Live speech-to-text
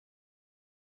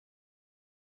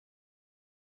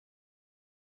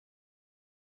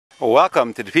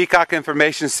Welcome to the Peacock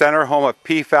Information Center, home of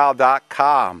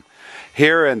PFAL.com,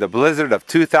 here in the blizzard of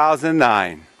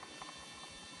 2009.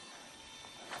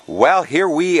 Well, here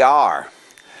we are.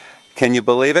 Can you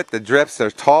believe it? The drifts are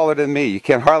taller than me. You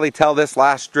can hardly tell this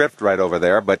last drift right over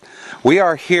there, but we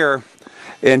are here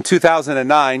in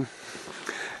 2009,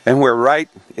 and we're right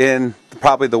in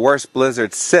probably the worst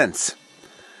blizzard since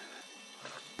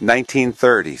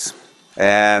 1930s.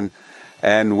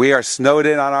 And we are snowed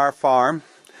in on our farm.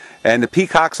 And the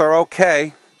peacocks are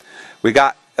okay. We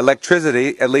got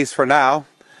electricity, at least for now.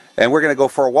 And we're going to go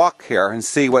for a walk here and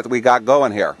see what we got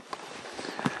going here.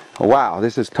 Wow,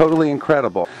 this is totally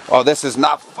incredible. Oh, this is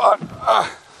not fun.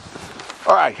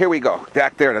 All right, here we go.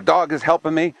 Back there, the dog is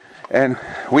helping me. And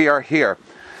we are here.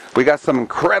 We got some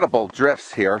incredible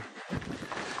drifts here.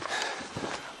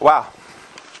 Wow.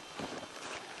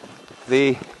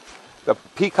 The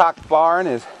peacock barn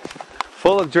is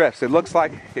full of drifts. It looks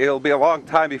like it'll be a long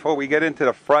time before we get into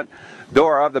the front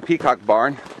door of the peacock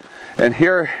barn. And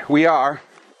here we are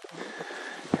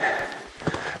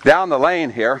down the lane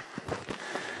here.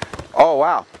 Oh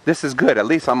wow, this is good. At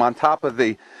least I'm on top of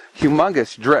the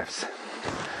humongous drifts.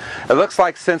 It looks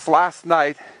like since last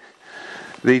night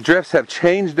the drifts have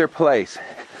changed their place.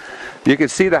 You can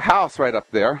see the house right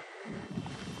up there.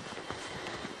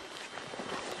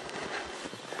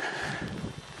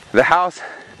 The house,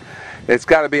 it's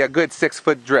got to be a good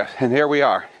 6-foot drift, and here we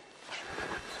are.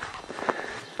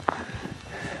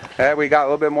 And we got a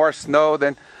little bit more snow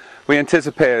than we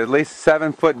anticipated, at least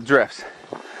 7-foot drifts.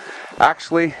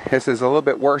 Actually, this is a little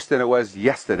bit worse than it was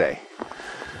yesterday.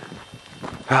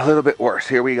 A little bit worse.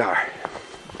 Here we are.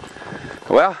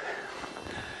 Well,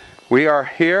 we are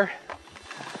here.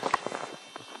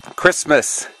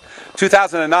 Christmas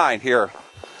 2009 here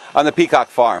on the Peacock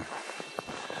farm.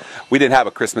 We didn't have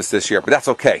a Christmas this year, but that's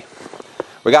okay.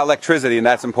 We got electricity, and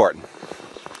that's important.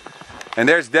 And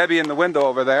there's Debbie in the window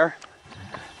over there.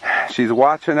 She's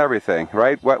watching everything,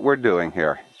 right? What we're doing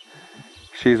here.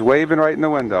 She's waving right in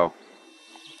the window.